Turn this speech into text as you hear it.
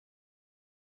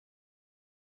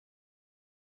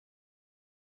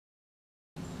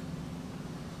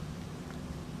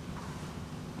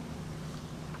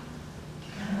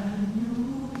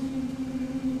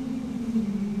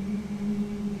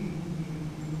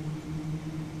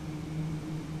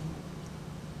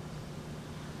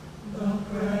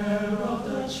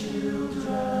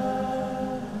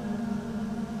children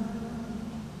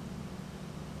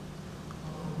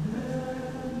on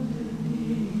bended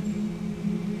knee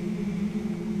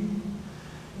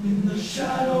in the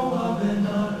shadow of an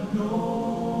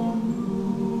unknown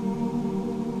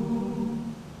room,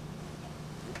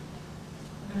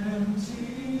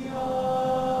 empty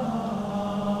eyes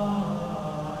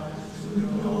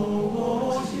with no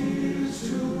more tears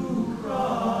to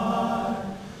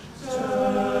cry,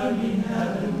 turning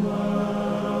heavenward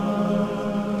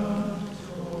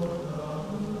toward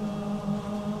the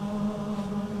light,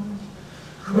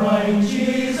 crying,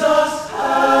 Jesus,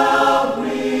 help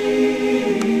me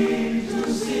to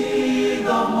see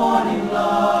the morning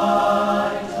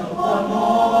light of one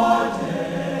more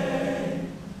day.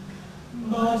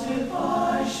 But if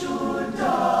I should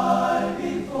die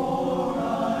before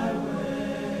I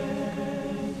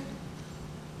wake,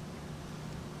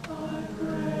 I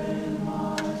pray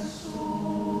my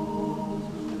soul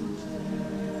to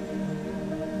take.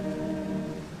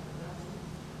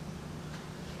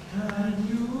 Can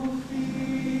you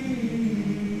feel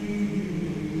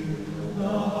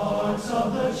the hearts of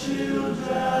the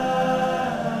children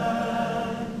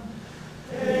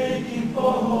aching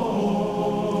for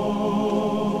home,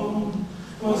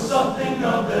 for something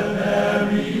of their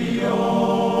very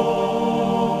own,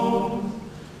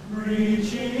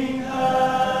 reaching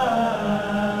hands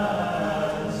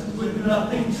with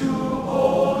nothing to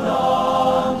hold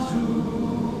on to,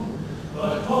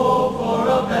 but hope for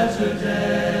a better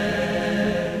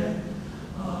day,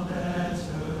 a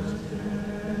better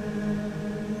day,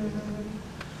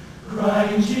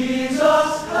 crying,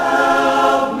 Jesus,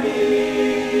 help me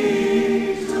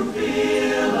to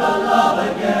feel the love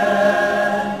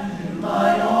again in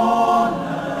my own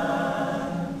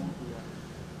land.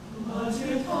 But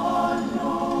if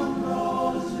unknown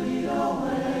roads lead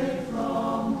away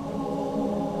from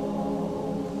home,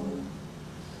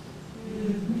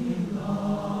 give me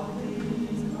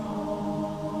loving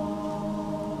arms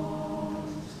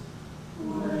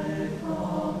away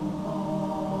from home.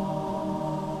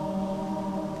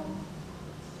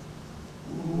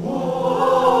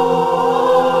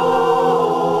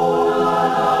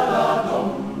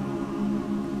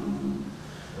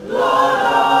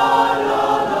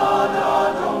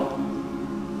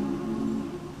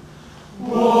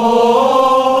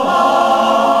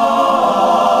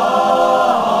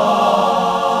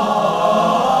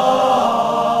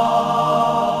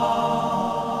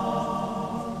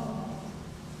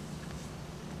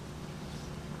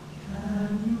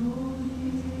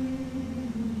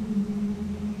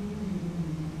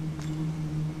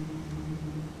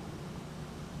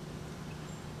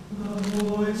 The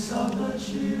voice of the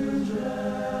children,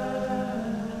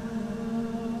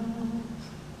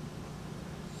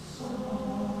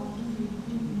 softly,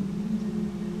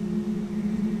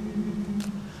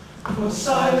 for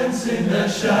silence in their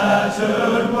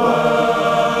shattered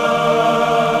world,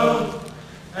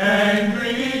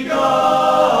 angry God.